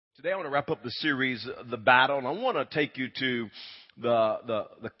Today I want to wrap up the series, The Battle, and I want to take you to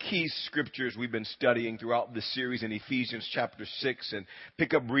the key scriptures we've been studying throughout this series in Ephesians chapter 6 and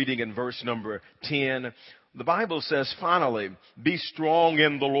pick up reading in verse number 10. The Bible says, finally, be strong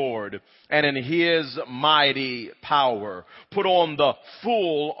in the Lord and in His mighty power. Put on the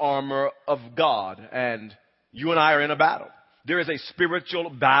full armor of God. And you and I are in a battle. There is a spiritual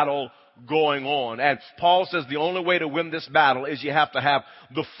battle going on. And Paul says the only way to win this battle is you have to have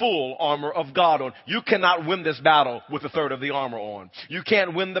the full armor of God on. You cannot win this battle with a third of the armor on. You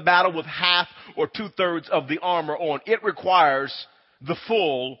can't win the battle with half or 2/3 of the armor on. It requires the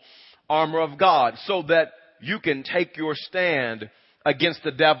full armor of God so that you can take your stand against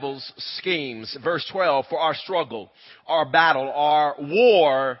the devil's schemes. Verse 12, for our struggle, our battle, our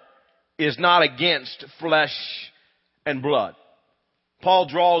war is not against flesh and blood. Paul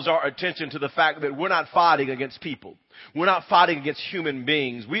draws our attention to the fact that we're not fighting against people. We're not fighting against human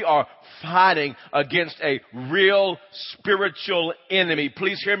beings. We are fighting against a real spiritual enemy.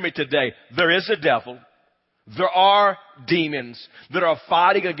 Please hear me today. There is a devil. There are demons that are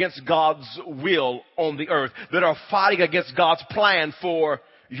fighting against God's will on the earth, that are fighting against God's plan for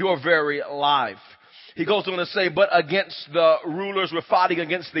your very life. He goes on to say, but against the rulers, we're fighting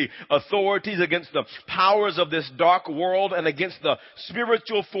against the authorities, against the powers of this dark world, and against the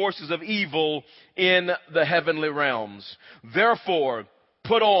spiritual forces of evil in the heavenly realms. Therefore,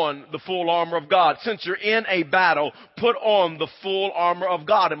 put on the full armor of God. Since you're in a battle, put on the full armor of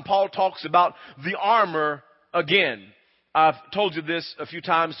God. And Paul talks about the armor again. I've told you this a few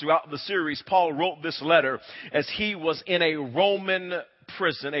times throughout the series. Paul wrote this letter as he was in a Roman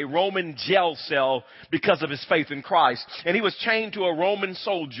prison, a Roman jail cell because of his faith in Christ. And he was chained to a Roman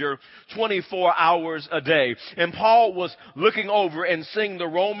soldier 24 hours a day. And Paul was looking over and seeing the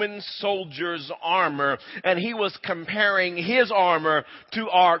Roman soldier's armor, and he was comparing his armor to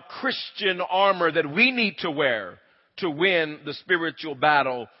our Christian armor that we need to wear to win the spiritual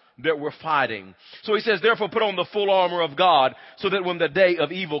battle that we're fighting. So he says, therefore put on the full armor of God so that when the day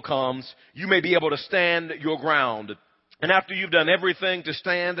of evil comes, you may be able to stand your ground. And after you've done everything to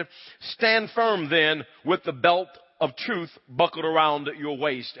stand firm then with the belt of truth buckled around your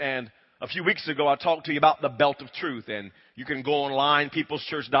waist. And a few weeks ago, I talked to you about the belt of truth. And you can go online,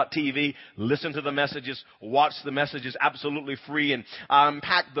 peopleschurch.tv, listen to the messages, watch the messages absolutely free. And I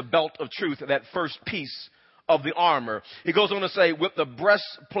unpacked the belt of truth, that first piece of the armor. He goes on to say, with the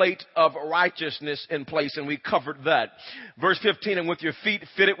breastplate of righteousness in place, and we covered that. Verse 15, and with your feet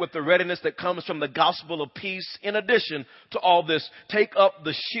fitted with the readiness that comes from the gospel of peace. In addition to all this, take up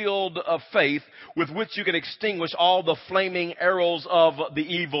the shield of faith with which you can extinguish all the flaming arrows of the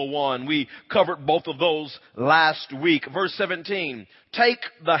evil one. We covered both of those last week. Verse 17, take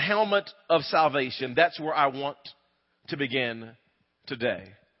the helmet of salvation. That's where I want to begin today.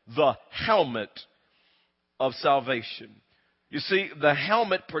 The helmet of salvation. You see, the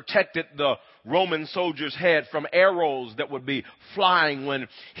helmet protected the Roman soldier's head from arrows that would be flying when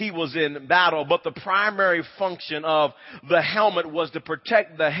he was in battle. But the primary function of the helmet was to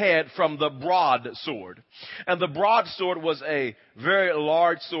protect the head from the broadsword. And the broadsword was a very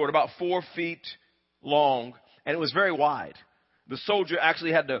large sword, about 4 feet long, and it was very wide. The soldier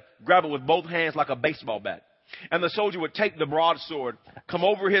actually had to grab it with both hands like a baseball bat. And the soldier would take the broadsword, come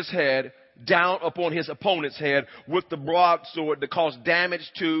over his head, down upon his opponent's head with the broadsword to cause damage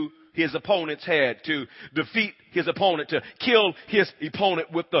to his opponent's head, to defeat his opponent, to kill his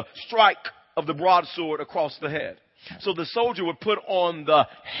opponent with the strike of the broadsword across the head. So the soldier would put on the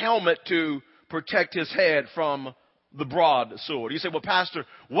helmet to protect his head from the broadsword. You say, well, Pastor,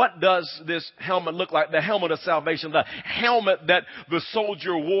 what does this helmet look like? The helmet of salvation, the helmet that the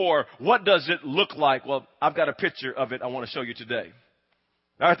soldier wore, what does it look like? Well, I've got a picture of it I want to show you today.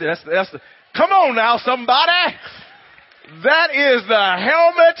 All right, come on now, somebody. That is the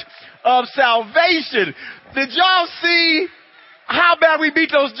helmet of salvation. Did y'all see how bad we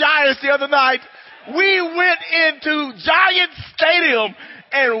beat those Giants the other night? We went into Giant Stadium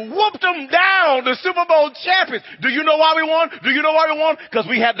and whooped them down, the Super Bowl champions. Do you know why we won? Do you know why we won? Because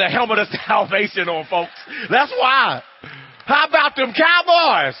we had the helmet of salvation on, folks. That's why. How about them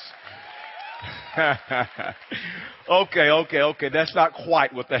Cowboys? Okay. That's not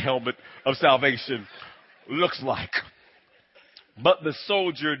quite what the helmet of salvation looks like. But the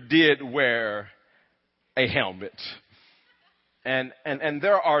soldier did wear a helmet. And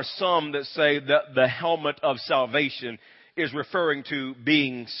there are some that say that the helmet of salvation is referring to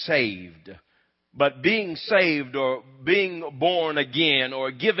being saved. But being saved or being born again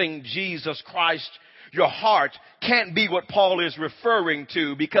or giving Jesus Christ your heart can't be what Paul is referring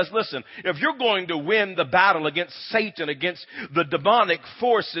to. Because listen, if you're going to win the battle against Satan, against the demonic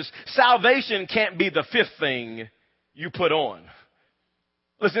forces, salvation can't be the fifth thing you put on.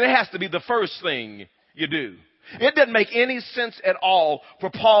 Listen, it has to be the first thing you do. It doesn't make any sense at all for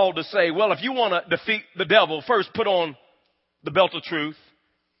Paul to say, well, if you want to defeat the devil, first put on the belt of truth,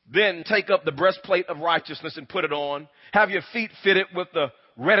 then take up the breastplate of righteousness and put it on. Have your feet fitted with the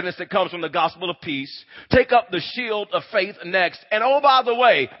readiness that comes from the gospel of peace. Take up the shield of faith next. And oh, by the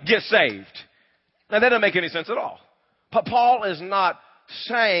way, get saved. Now, that doesn't make any sense at all. But Paul is not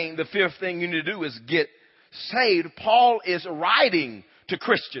saying the fifth thing you need to do is get saved. Paul is writing to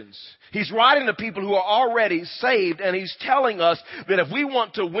Christians. He's writing to people who are already saved, and he's telling us that if we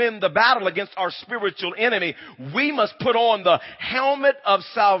want to win the battle against our spiritual enemy, we must put on the helmet of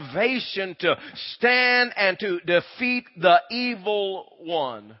salvation to stand and to defeat the evil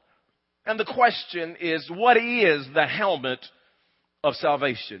one. And the question is, what is the helmet of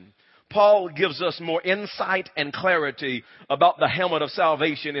salvation? Paul gives us more insight and clarity about the helmet of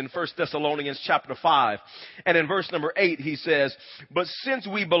salvation in 1 Thessalonians chapter 5. And in verse number 8, he says, but since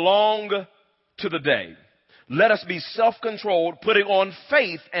we belong to the day, let us be self-controlled, putting on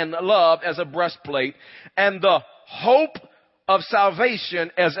faith and love as a breastplate, and the hope of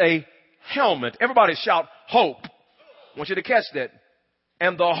salvation as a helmet. Everybody shout, hope. I want you to catch that.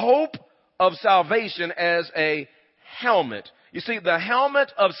 And the hope of salvation as a helmet. You see, the helmet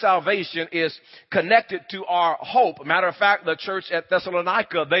of salvation is connected to our hope. Matter of fact, the church at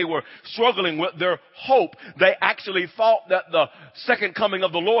Thessalonica, they were struggling with their hope. They actually thought that the second coming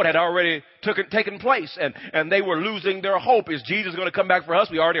of the Lord had already taken place, and they were losing their hope. Is Jesus going to come back for us?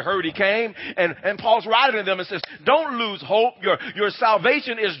 We already heard he came. And Paul's writing to them and says, don't lose hope. Your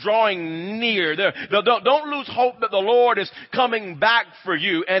salvation is drawing near. Don't lose hope that the Lord is coming back for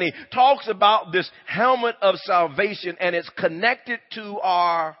you. And he talks about this helmet of salvation, and it's connected to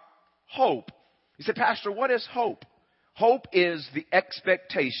our hope. You said, Pastor, what is hope? Hope is the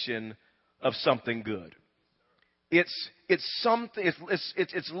expectation of something good. It's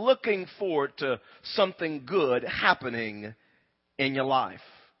looking forward to something good happening in your life.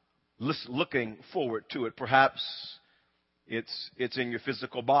 Looking forward to it. Perhaps it's in your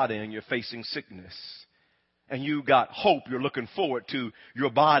physical body and you're facing sickness. And you got hope. You're looking forward to your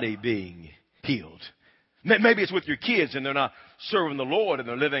body being healed. Maybe it's with your kids and they're not serving the Lord and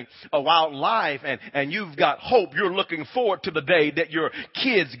they're living a wild life, and you've got hope. You're looking forward to the day that your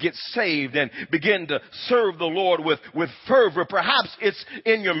kids get saved and begin to serve the Lord with fervor. Perhaps it's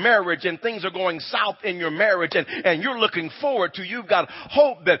in your marriage and things are going south in your marriage, and you're looking forward to, you've got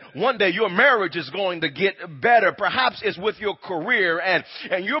hope that one day your marriage is going to get better. Perhaps it's with your career and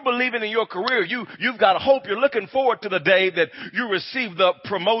you're believing in your career. You've got hope. You're looking forward to the day that you receive the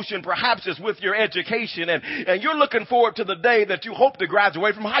promotion. Perhaps it's with your education and you're looking forward to the day that you hope to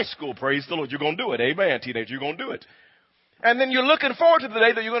graduate from high school. Praise the Lord. You're going to do it. Amen, teenager. You're going to do it. And then you're looking forward to the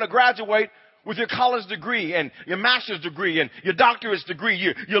day that you're going to graduate with your college degree and your master's degree and your doctorate's degree.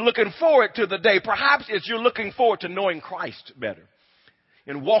 You're looking forward to the day. Perhaps it's you're looking forward to knowing Christ better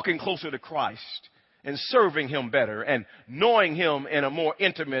and walking closer to Christ and serving him better and knowing him in a more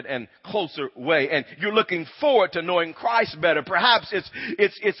intimate and closer way. And you're looking forward to knowing Christ better. Perhaps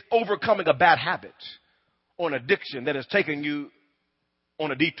it's overcoming a bad habit or an addiction that has taken you on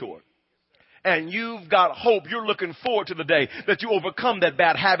a detour. And you've got hope. You're looking forward to the day that you overcome that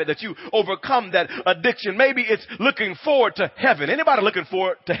bad habit, that you overcome that addiction. Maybe it's looking forward to heaven. Anybody looking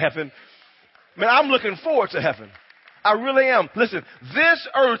forward to heaven? Man, I'm looking forward to heaven. I really am. Listen, this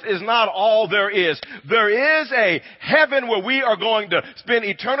earth is not all there is. There is a heaven where we are going to spend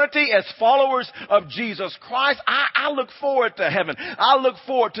eternity as followers of Jesus Christ. I look forward to heaven. I look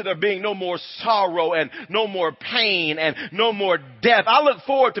forward to there being no more sorrow and no more pain and no more death. I look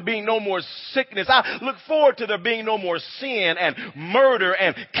forward to being no more sickness. I look forward to there being no more sin and murder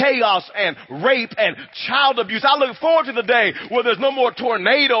and chaos and rape and child abuse. I look forward to the day where there's no more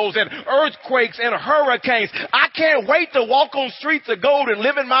tornadoes and earthquakes and hurricanes. I can't wait to walk on streets of gold and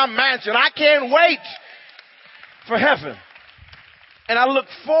live in my mansion. I can't wait for heaven. And I look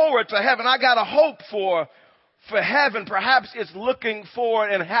forward to heaven. I got a hope for heaven. Perhaps it's looking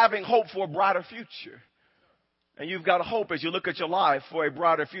forward and having hope for a brighter future. And you've got hope as you look at your life for a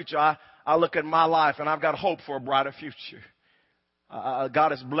brighter future. I look at my life and I've got hope for a brighter future.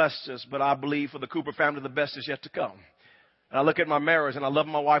 God has blessed us, but I believe for the Cooper family the best is yet to come. And I look at my marriage, and I love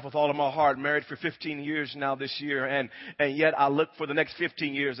my wife with all of my heart. Married for 15 years now this year. And yet I look for the next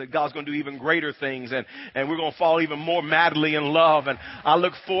 15 years that God's going to do even greater things. And we're going to fall even more madly in love. And I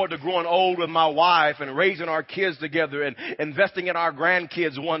look forward to growing old with my wife and raising our kids together and investing in our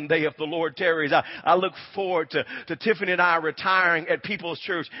grandkids one day if the Lord tarries. I look forward to Tiffany and I retiring at People's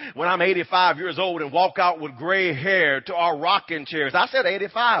Church when I'm 85 years old and walk out with gray hair to our rocking chairs. I said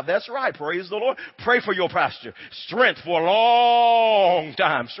 85. That's right. Praise the Lord. Pray for your pastor. Strength for a long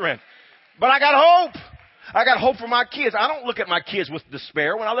time. Strength. But I got hope. I got hope for my kids. I don't look at my kids with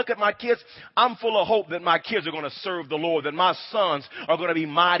despair. When I look at my kids, I'm full of hope that my kids are going to serve the Lord, that my sons are going to be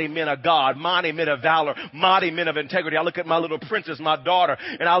mighty men of God, mighty men of valor, mighty men of integrity. I look at my little princess, my daughter,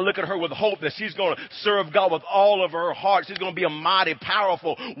 and I look at her with hope that she's going to serve God with all of her heart. She's going to be a mighty,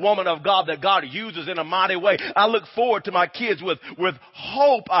 powerful woman of God that God uses in a mighty way. I look forward to my kids with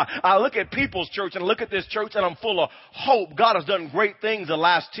hope. I look at People's Church and look at this church and I'm full of hope. God has done great things the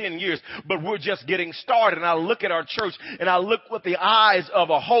last 10 years, but we're just getting started. And I look at our church and I look with the eyes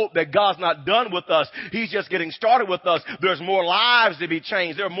of a hope that God's not done with us. He's just getting started with us. There's more lives to be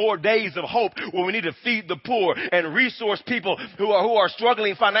changed. There are more days of hope where we need to feed the poor and resource people who are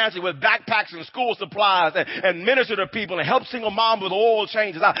struggling financially with backpacks and school supplies and minister to people and help single moms with oil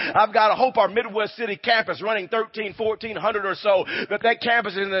changes. I've got to hope our Midwest City campus running 1,400 or so, that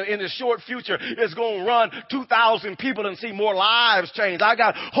campus in the short future is going to run 2,000 people and see more lives changed. I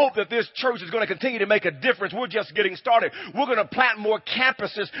got hope that this church is going to continue to make a difference. We're just getting started. We're going to plant more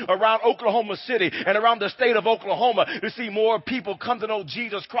campuses around Oklahoma City and around the state of Oklahoma to see more people come to know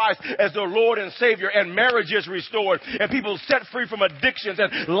Jesus Christ as their Lord and Savior, and marriages restored and people set free from addictions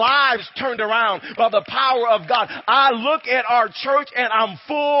and lives turned around by the power of God. I look at our church and I'm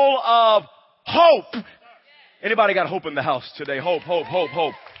full of hope. Anybody got hope in the house today? Hope, hope, hope,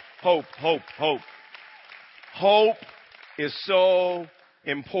 hope, hope, hope, hope. Hope is so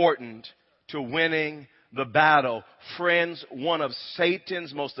important to winning the battle. Friends, one of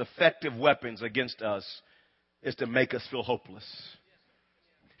Satan's most effective weapons against us is to make us feel hopeless.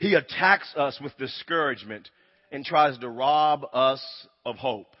 He attacks us with discouragement and tries to rob us of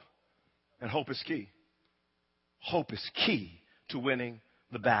hope. And hope is key. Hope is key to winning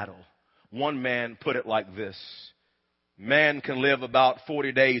the battle. One man put it like this: man can live about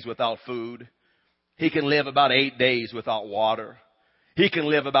 40 days without food. He can live about 8 days without water. He can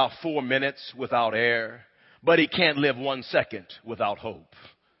live about 4 minutes without air, but he can't live 1 second without hope.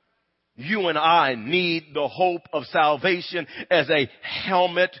 You and I need the hope of salvation as a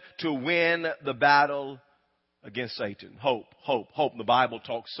helmet to win the battle against Satan. Hope, hope, hope. The Bible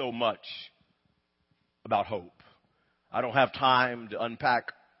talks so much about hope. I don't have time to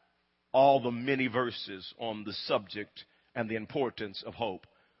unpack all the many verses on the subject and the importance of hope,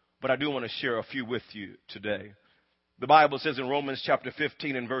 but I do want to share a few with you today. The Bible says in Romans chapter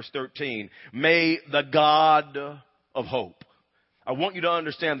 15 and verse 13, may the God of hope. I want you to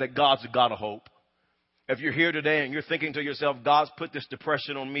understand that God's a God of hope. If you're here today and you're thinking to yourself, God's put this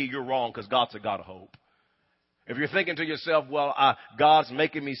depression on me, you're wrong, because God's a God of hope. If you're thinking to yourself, well, God's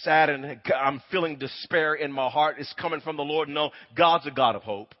making me sad and I'm feeling despair in my heart, it's coming from the Lord. No, God's a God of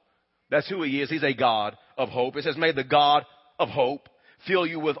hope. That's who he is. He's a God of hope. It says, may the God of hope fill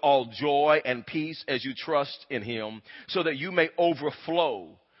you with all joy and peace as you trust in him, so that you may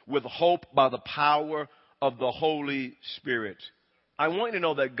overflow with hope by the power of the Holy Spirit. I want you to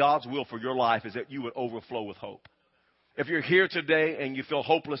know that God's will for your life is that you would overflow with hope. If you're here today and you feel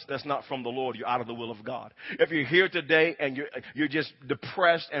hopeless, that's not from the Lord. You're out of the will of God. If you're here today and you're just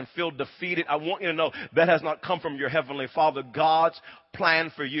depressed and feel defeated, I want you to know that has not come from your Heavenly Father. God's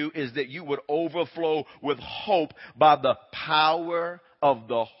plan for you is that you would overflow with hope by the power of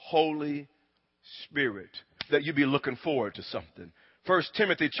the Holy Spirit, that you be looking forward to something. 1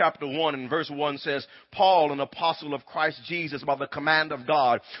 Timothy chapter 1 and verse 1 says, Paul, an apostle of Christ Jesus, by the command of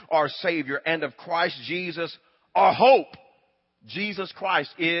God, our Savior, and of Christ Jesus, our hope. Jesus Christ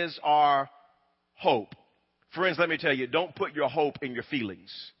is our hope. Friends, let me tell you, don't put your hope in your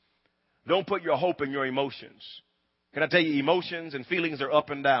feelings. Don't put your hope in your emotions. Can I tell you, emotions and feelings are up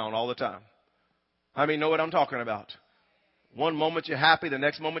and down all the time. I mean, know what I'm talking about. One moment you're happy, the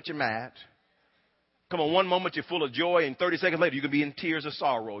next moment you're mad. Come on, one moment you're full of joy, and 30 seconds later you can be in tears of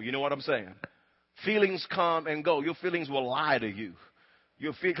sorrow. You know what I'm saying? Feelings come and go. Your feelings will lie to you.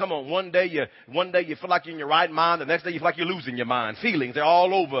 You'll feel, come on, one day you feel like you're in your right mind. The next day you feel like you're losing your mind. Feelings, they're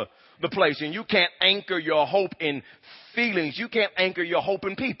all over the place. And you can't anchor your hope in feelings. You can't anchor your hope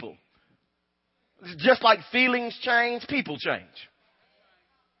in people. Just like feelings change, people change.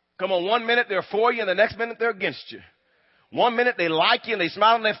 Come on, 1 minute they're for you and the next minute they're against you. 1 minute they like you and they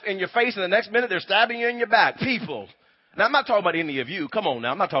smile in your face, and the next minute they're stabbing you in your back. People. Now, I'm not talking about any of you. Come on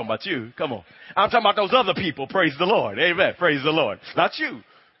now. I'm not talking about you. Come on. I'm talking about those other people. Praise the Lord. Amen. Praise the Lord. Not you.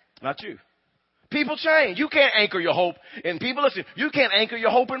 Not you. People change. You can't anchor your hope in people. Listen, you can't anchor your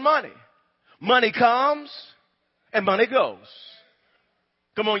hope in money. Money comes and money goes.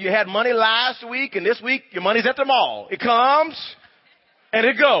 Come on, you had money last week and this week your money's at the mall. It comes and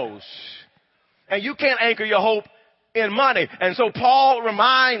it goes. And you can't anchor your hope in money. And so Paul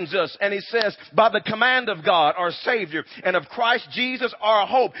reminds us, and he says, by the command of God, our Savior, and of Christ Jesus, our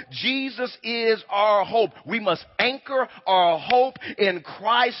hope. Jesus is our hope. We must anchor our hope in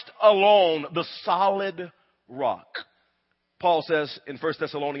Christ alone, the solid rock. Paul says in 1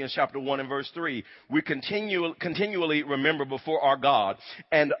 Thessalonians chapter 1 and verse 3, we continually remember before our God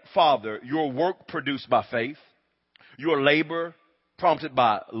and Father your work produced by faith, your labor prompted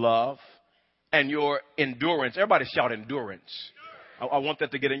by love, and your endurance. Everybody shout endurance. I want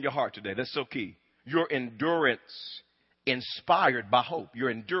that to get in your heart today. That's so key. Your endurance inspired by hope. Your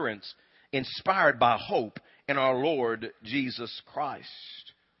endurance inspired by hope in our Lord Jesus Christ.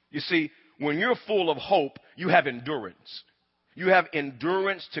 You see, when you're full of hope, you have endurance. You have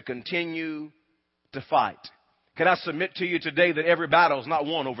endurance to continue to fight. Can I submit to you today that every battle is not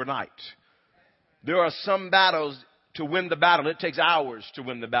won overnight? There are some battles, to win the battle, it takes hours to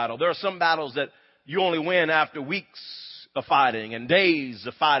win the battle. There are some battles that you only win after weeks of fighting and days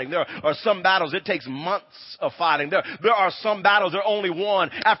of fighting. There are some battles it takes months of fighting. There are some battles that are only won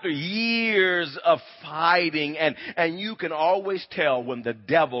after years of fighting. And you can always tell when the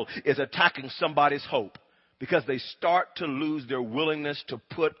devil is attacking somebody's hope, because they start to lose their willingness to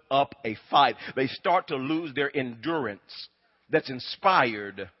put up a fight. They start to lose their endurance that's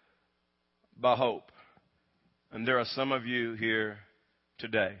inspired by hope. And there are some of you here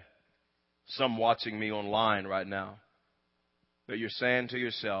today, some watching me online right now, that you're saying to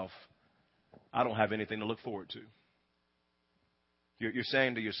yourself, I don't have anything to look forward to. You're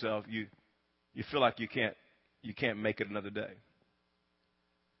saying to yourself, you feel like you can't make it another day.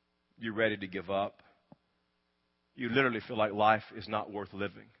 You're ready to give up. You literally feel like life is not worth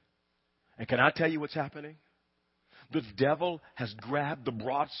living. And can I tell you what's happening? The devil has grabbed the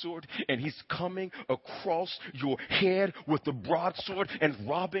broadsword and he's coming across your head with the broadsword and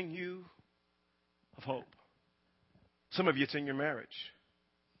robbing you of hope. Some of you, it's in your marriage.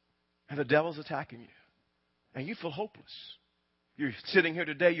 And the devil's attacking you. And you feel hopeless. You're sitting here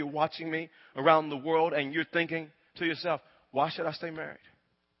today, you're watching me around the world, and you're thinking to yourself, why should I stay married?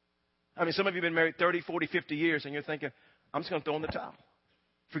 I mean, some of you have been married 30, 40, 50 years, and you're thinking, I'm just going to throw in the towel.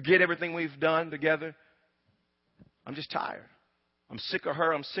 Forget everything we've done together. I'm just tired. I'm sick of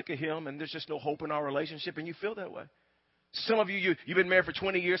her. I'm sick of him. And there's just no hope in our relationship. And you feel that way. Some of you've been married for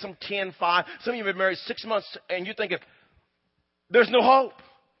 20 years, some 10, 5. Some of you have been married 6 months. And you're thinking, there's no hope.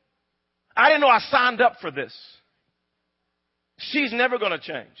 I didn't know I signed up for this. She's never going to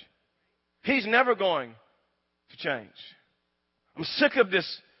change. He's never going to change. I'm sick of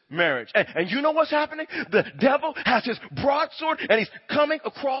this marriage. And you know what's happening? The devil has his broadsword and he's coming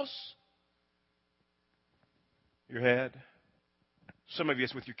across your head. Some of you,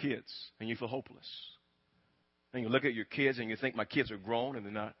 it's with your kids and you feel hopeless. And you look at your kids and you think, my kids are grown and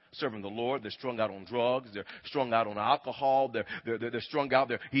they're not serving the Lord. They're strung out on drugs. They're strung out on alcohol. They're strung out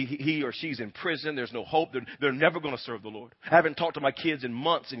there. He or she's in prison. There's no hope. They're never going to serve the Lord. I haven't talked to my kids in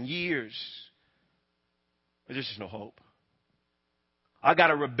months and years. There's just no hope. I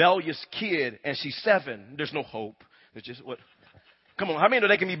got a rebellious kid and she's 7. There's no hope. It's just what? Come on. How many know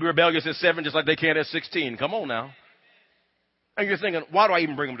they can be rebellious at 7 just like they can at 16? Come on now. And you're thinking, why do I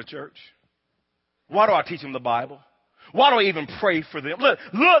even bring them to church? Why do I teach them the Bible? Why do I even pray for them? Look,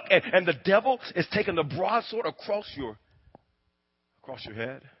 and the devil is taking the broadsword across your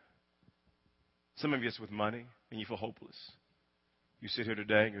head. Some of you, it's with money and you feel hopeless. You sit here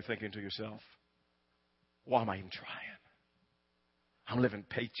today and you're thinking to yourself, why am I even trying? I'm living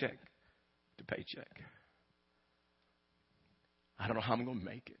paycheck to paycheck. I don't know how I'm going to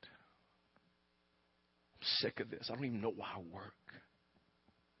make it. I'm sick of this. I don't even know why I work.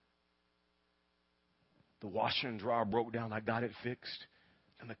 The washer and dryer broke down. I got it fixed.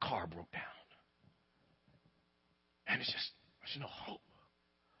 And the car broke down. And there's no hope.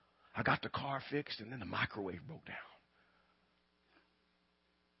 I got the car fixed and then the microwave broke down.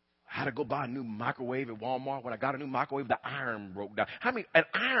 I had to go buy a new microwave at Walmart. When I got a new microwave, the iron broke down. An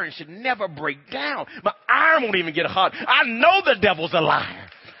iron should never break down. My iron won't even get hot. I know the devil's a liar.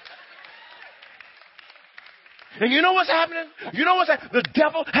 And you know what's happening? The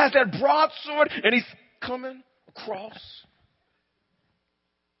devil has that broadsword and he's coming across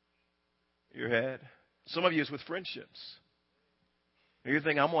your head. Some of you is with friendships. And you're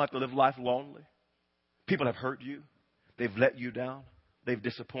thinking, I'm going to have to live life lonely. People have hurt you. They've let you down. They've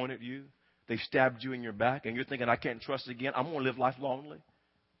disappointed you. They've stabbed you in your back. And you're thinking, I can't trust again. I'm going to live life lonely.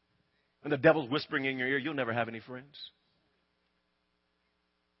 And the devil's whispering in your ear, you'll never have any friends.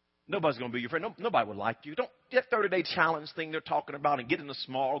 Nobody's going to be your friend. Nobody will like you. Don't that 30-day challenge thing they're talking about and get in a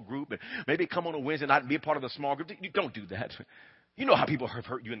small group and maybe come on a Wednesday night and be a part of the small group. You don't do that. You know how people have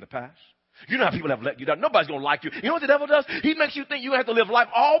hurt you in the past. You know how people have let you down. Nobody's going to like you. You know what the devil does? He makes you think you have to live life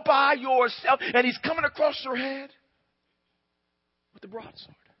all by yourself, and he's coming across your head with the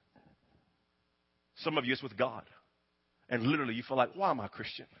broadsword. Some of you, it's with God. And literally you feel like, why am I a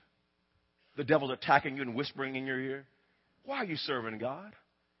Christian? The devil's attacking you and whispering in your ear. Why are you serving God?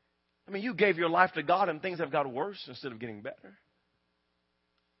 I mean, you gave your life to God and things have got worse instead of getting better.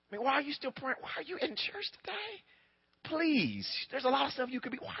 I mean, why are you still praying? Why are you in church today? Please. There's a lot of stuff you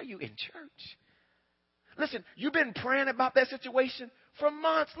could be. Why are you in church? Listen, you've been praying about that situation for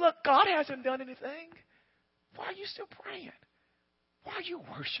months. Look, God hasn't done anything. Why are you still praying? Why are you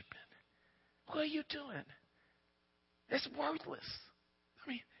worshiping? What are you doing? It's worthless. I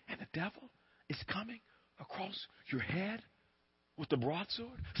mean, and the devil is coming across your head with the broadsword.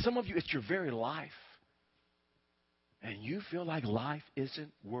 Some of you, it's your very life. And you feel like life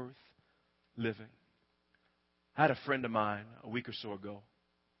isn't worth living. I had a friend of mine a week or so ago.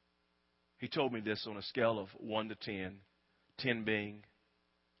 He told me this on a scale of 1 to 10. 10 being,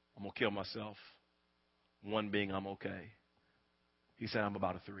 I'm going to kill myself. 1 being, I'm okay. He said, I'm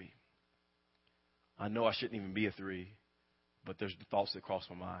about a 3. I know I shouldn't even be a 3, but there's the thoughts that cross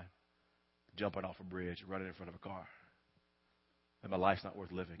my mind. Jumping off a bridge, running in front of a car. And my life's not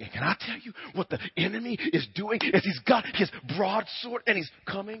worth living. And can I tell you what the enemy is doing? Is he's got his broadsword and he's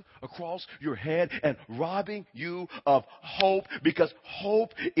coming across your head and robbing you of hope, because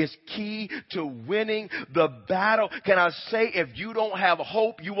hope is key to winning the battle. Can I say, if you don't have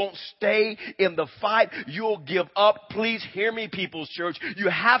hope, you won't stay in the fight. You'll give up. Please hear me, People's Church. You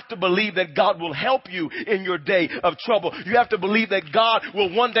have to believe that God will help you in your day of trouble. You have to believe that God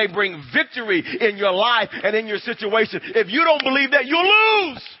will one day bring victory in your life and in your situation. If you don't believe that, you'll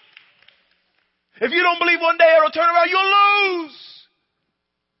lose. If you don't believe one day it'll turn around, you'll lose.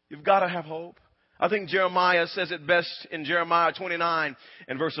 You've got to have hope. I think Jeremiah says it best in Jeremiah 29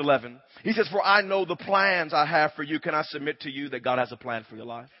 and verse 11. He says, for I know the plans I have for you. Can I submit to you that God has a plan for your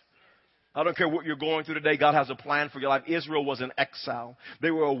life? I don't care what you're going through today. God has a plan for your life. Israel was in exile.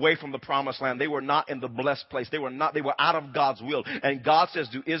 They were away from the promised land. They were not in the blessed place. They were out of God's will. And God says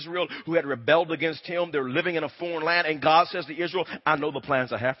to Israel, who had rebelled against him, they're living in a foreign land. And God says to Israel, I know the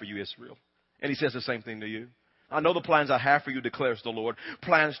plans I have for you, Israel. And he says the same thing to you. I know the plans I have for you, declares the Lord.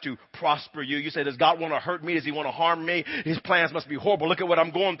 Plans to prosper you. You say, does God want to hurt me? Does he want to harm me? His plans must be horrible. Look at what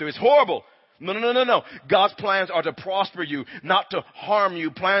I'm going through. It's horrible. No. God's plans are to prosper you, not to harm you.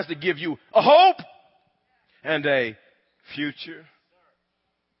 Plans to give you a hope and a future.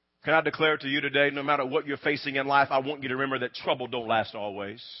 Can I declare to you today, no matter what you're facing in life, I want you to remember that trouble don't last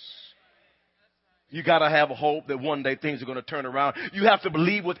always. You got to have a hope that one day things are going to turn around. You have to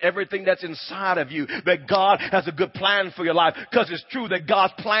believe with everything that's inside of you that God has a good plan for your life, because it's true that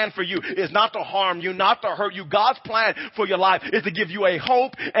God's plan for you is not to harm you, not to hurt you. God's plan for your life is to give you a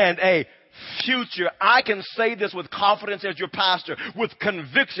hope and a future. I can say this with confidence as your pastor, with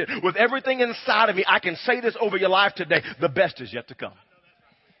conviction, with everything inside of me. I can say this over your life today. The best is yet to come.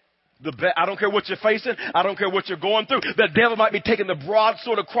 I don't care what you're facing. I don't care what you're going through. The devil might be taking the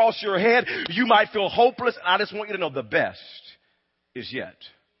broadsword across your head. You might feel hopeless. I just want you to know the best is yet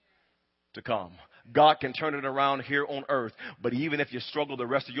to come. God can turn it around here on earth. But even if you struggle the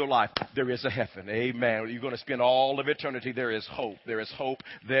rest of your life, there is a heaven. Amen. You're going to spend all of eternity. There is hope. There is hope.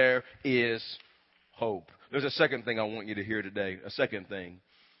 There is hope. There's a second thing I want you to hear today. A second thing.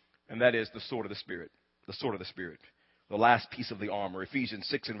 And that is the sword of the Spirit. The sword of the Spirit. The last piece of the armor. Ephesians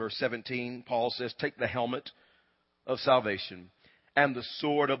 6 and verse 17, Paul says, take the helmet of salvation and the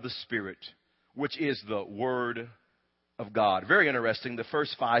sword of the Spirit, which is the Word of God. Very interesting. The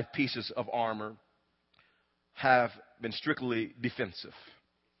first 5 pieces of armor have been strictly defensive.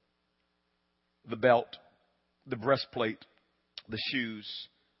 The belt, the breastplate, the shoes,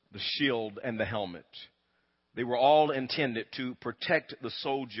 the shield, and the helmet. They were all intended to protect the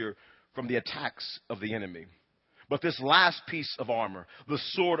soldier from the attacks of the enemy. But this last piece of armor, the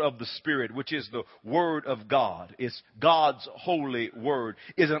sword of the Spirit, which is the Word of God, is God's holy Word,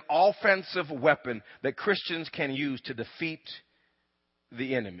 is an offensive weapon that Christians can use to defeat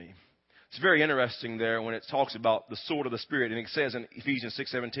the enemy. It's very interesting there when it talks about the sword of the Spirit. And it says in Ephesians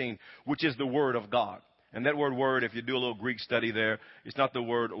 6:17, which is the Word of God. And that word, if you do a little Greek study there, it's not the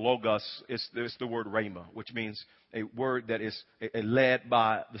word logos, it's the word rhema, which means a word that is led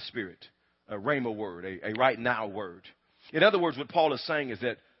by the Spirit. A rhema word, a right now word. In other words, what Paul is saying is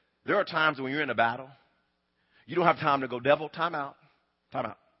that there are times when you're in a battle, you don't have time to go, devil, time out, time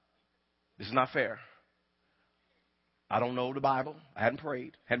out. This is not fair. I don't know the Bible. I hadn't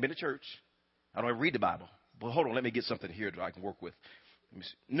prayed, hadn't been to church. I don't ever read the Bible. Well, hold on, let me get something here that I can work with.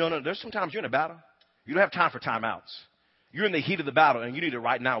 No, there's sometimes you're in a battle. You don't have time for timeouts. You're in the heat of the battle, and you need a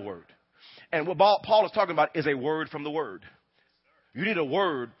right now word. And what Paul is talking about is a word from the Word. You need a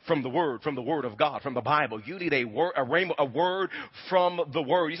word from the Word of God, from the Bible. You need a word from the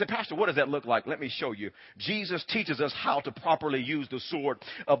Word. You say, Pastor, what does that look like? Let me show you. Jesus teaches us how to properly use the sword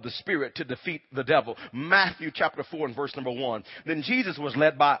of the Spirit to defeat the devil. Matthew chapter 4 and verse number 1. Then Jesus was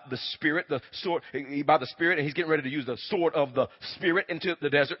led by the Spirit, and he's getting ready to use the sword of the Spirit into the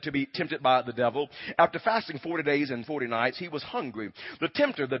desert to be tempted by the devil. After fasting 40 days and 40 nights, he was hungry. The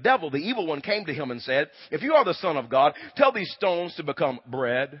tempter, the devil, the evil one, came to him and said, if you are the Son of God, tell these stones to become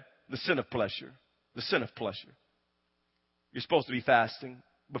bread. The sin of pleasure. The sin of pleasure. You're supposed to be fasting,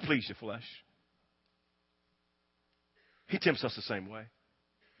 but please your flesh. He tempts us the same way.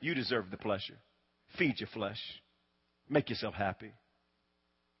 You deserve the pleasure. Feed your flesh. Make yourself happy.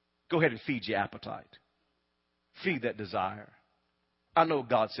 Go ahead and feed your appetite. Feed that desire. I know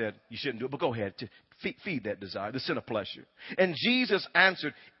God said you shouldn't do it, but go ahead. Feed that desire, the sin of pleasure. And Jesus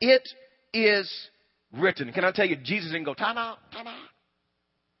answered, it is written. Can I tell you, Jesus didn't go, time out, time out.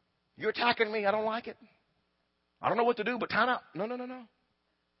 You're attacking me. I don't like it. I don't know what to do, but time out. No.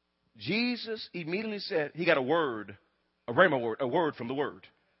 Jesus immediately said, he got a word, a rhema word, a word from the Word.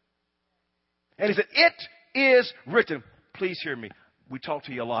 And he said, it is written. Please hear me. We talk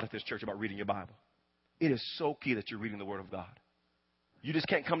to you a lot at this church about reading your Bible. It is so key that you're reading the Word of God. You just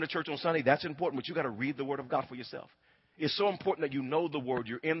can't come to church on Sunday. That's important, but you got to read the Word of God for yourself. It's so important that you know the Word,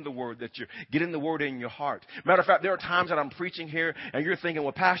 you're in the Word, that you're getting the Word in your heart. Matter of fact, there are times that I'm preaching here and you're thinking,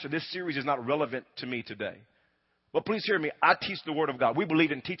 well, Pastor, this series is not relevant to me today. Well, please hear me. I teach the Word of God. We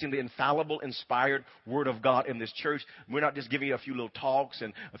believe in teaching the infallible, inspired Word of God in this church. We're not just giving you a few little talks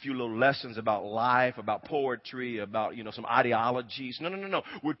and a few little lessons about life, about poetry, about, some ideologies. No.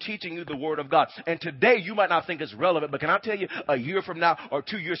 We're teaching you the Word of God. And today you might not think it's relevant, but can I tell you, a year from now or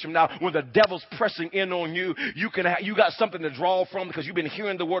 2 years from now, when the devil's pressing in on you, you got something to draw from because you've been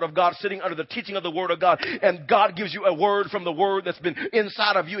hearing the Word of God, sitting under the teaching of the Word of God, and God gives you a word from the Word that's been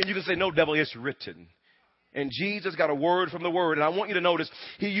inside of you, and you can say, no, devil, it's written. And Jesus got a word from the Word. And I want you to notice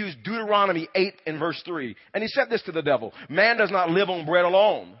he used Deuteronomy 8 and verse 3. And he said this to the devil. Man does not live on bread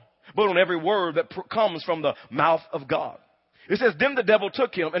alone, but on every word that comes from the mouth of God. It says, then the devil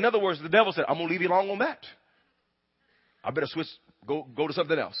took him. In other words, the devil said, I'm going to leave you alone on that. I better go to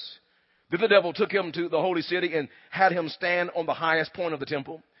something else. Then the devil took him to the holy city and had him stand on the highest point of the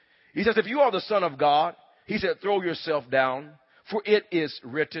temple. He says, if you are the Son of God, he said, throw yourself down, for it is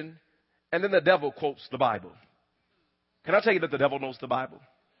written. And then the devil quotes the Bible. Can I tell you that the devil knows the Bible?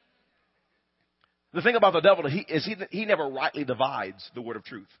 The thing about the devil is he never rightly divides the word of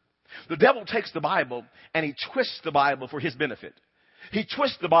truth. The devil takes the Bible and he twists the Bible for his benefit. He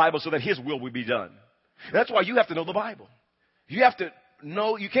twists the Bible so that his will be done. And that's why you have to know the Bible. You have to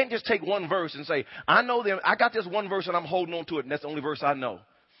know, you can't just take one verse and say, I know them, I got this one verse and I'm holding on to it and that's the only verse I know.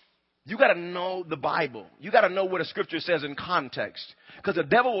 You got to know the Bible. You got to know what a scripture says in context. Because the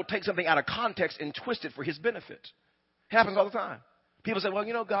devil will take something out of context and twist it for his benefit. It happens all the time. People say,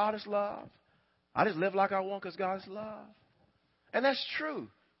 well, God is love. I just live like I want because God is love. And that's true.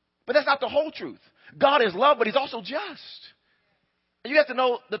 But that's not the whole truth. God is love, but he's also just. And you have to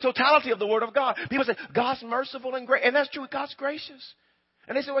know the totality of the Word of God. People say, God's merciful and great. And that's true. God's gracious.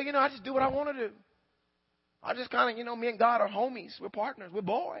 And they say, well, I just do what I want to do. I just kind of, me and God are homies. We're partners. We're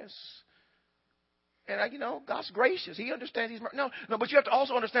boys. And, God's gracious. He understands. No, but you have to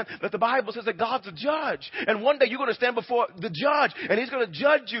also understand that the Bible says that God's a judge. And one day you're going to stand before the judge. And he's going to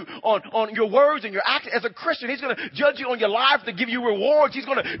judge you on your words and your actions. As a Christian, he's going to judge you on your life to give you rewards. He's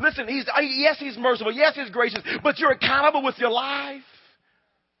going to, listen, yes, he's merciful. Yes, he's gracious. But you're accountable with your life.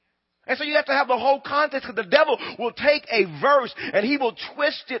 And so you have to have the whole context, because the devil will take a verse and he will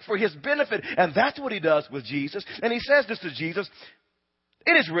twist it for his benefit. And that's what he does with Jesus. And he says this to Jesus.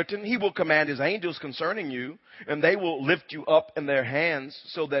 It is written, he will command his angels concerning you, and they will lift you up in their hands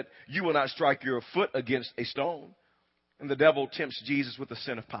so that you will not strike your foot against a stone. And the devil tempts Jesus with the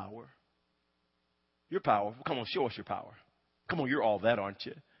sin of power. You're powerful. Come on, show us your power. Come on, you're all that, aren't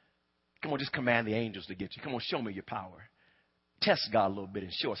you? Come on, just command the angels to get you. Come on, show me your power. Test God a little bit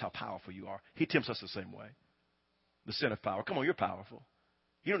and show us how powerful you are. He tempts us the same way. The sin of power. Come on, you're powerful.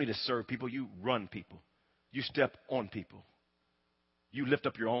 You don't need to serve people. You run people. You step on people. You lift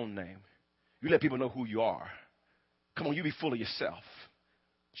up your own name. You let people know who you are. Come on, you be full of yourself.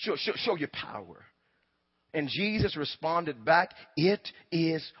 Show your power. And Jesus responded back, it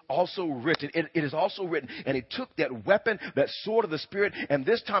is also written. It is also written. And he took that weapon, that sword of the Spirit, and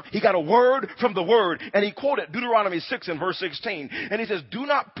this time he got a word from the Word. And he quoted Deuteronomy 6 and verse 16. And he says, do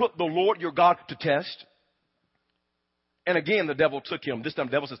not put the Lord your God to test. And again, the devil took him. This time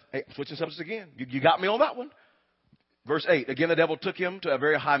the devil says, hey, I'm switching subjects again. You got me on that one. Verse 8, again the devil took him to a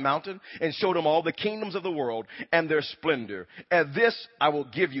very high mountain and showed him all the kingdoms of the world and their splendor. And this I will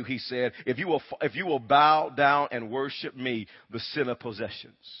give you, he said, if you will bow down and worship me, the sin of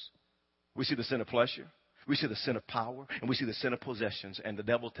possessions. We see the sin of pleasure. We see the sin of power. And we see the sin of possessions. And the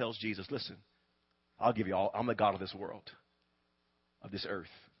devil tells Jesus, listen, I'll give you all. I'm the God of this world, of this earth.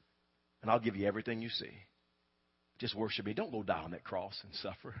 And I'll give you everything you see. Just worship me. Don't go down on that cross and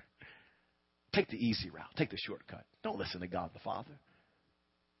suffer. Take the easy route. Take the shortcut. Don't listen to God the Father.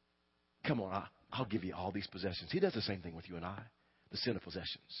 Come on, I'll give you all these possessions. He does the same thing with you and I. The sin of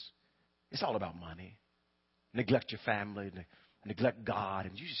possessions. It's all about money. Neglect your family. Neglect God.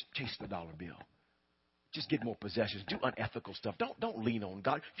 And you just chase the dollar bill. Just get more possessions. Do unethical stuff. Don't lean on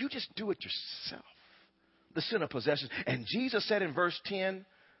God. You just do it yourself. The sin of possessions. And Jesus said in verse 10,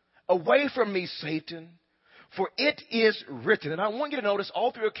 away from me, Satan. For it is written, and I want you to notice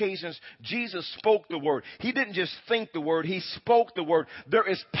all three occasions Jesus spoke the word. He didn't just think the word, he spoke the word. There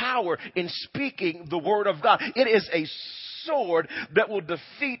is power in speaking the word of God. It is a sword that will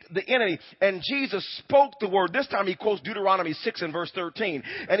defeat the enemy. And Jesus spoke the word. This time he quotes Deuteronomy 6 and verse 13.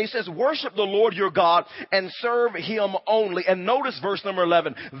 And he says, worship the Lord your God and serve him only. And notice verse number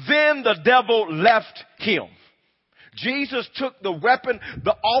 11. Then the devil left him. Jesus took the weapon,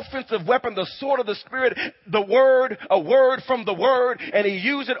 the offensive weapon, the sword of the Spirit, the word, a word from the word, and he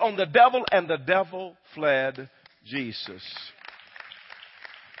used it on the devil, and the devil fled Jesus.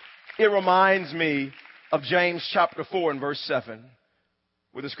 It reminds me of James chapter 4 and verse 7,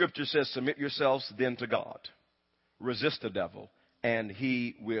 where the scripture says, submit yourselves then to God. Resist the devil, and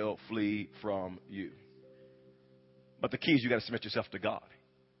he will flee from you. But the key is you got to submit yourself to God.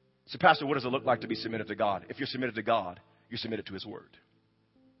 So, Pastor, what does it look like to be submitted to God? If you're submitted to God, you're submitted to his word.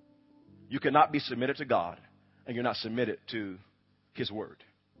 You cannot be submitted to God and you're not submitted to his word.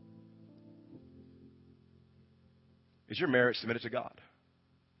 Is your marriage submitted to God?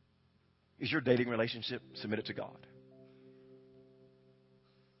 Is your dating relationship submitted to God?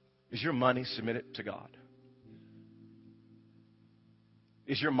 Is your money submitted to God?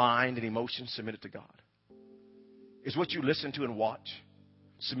 Is your mind and emotions submitted to God? Is what you listen to and watch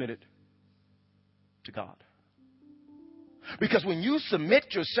submitted to God? Because when you submit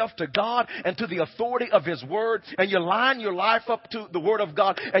yourself to God and to the authority of his word, and you line your life up to the word of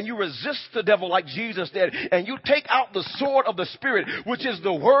God, and you resist the devil like Jesus did, and you take out the sword of the Spirit, which is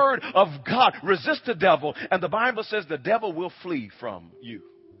the word of God, resist the devil, and the Bible says the devil will flee from you.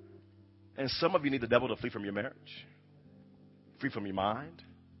 And some of you need the devil to flee from your marriage, flee from your mind,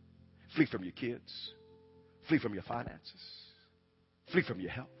 flee from your kids, flee from your finances, flee from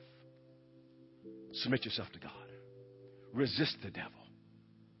your health. Submit yourself to God. Resist the devil.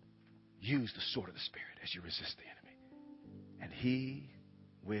 Use the sword of the Spirit as you resist the enemy. And he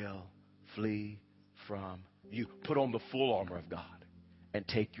will flee from you. Put on the full armor of God and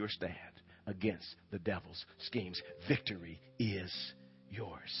take your stand against the devil's schemes. Victory is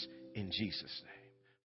yours in Jesus' name.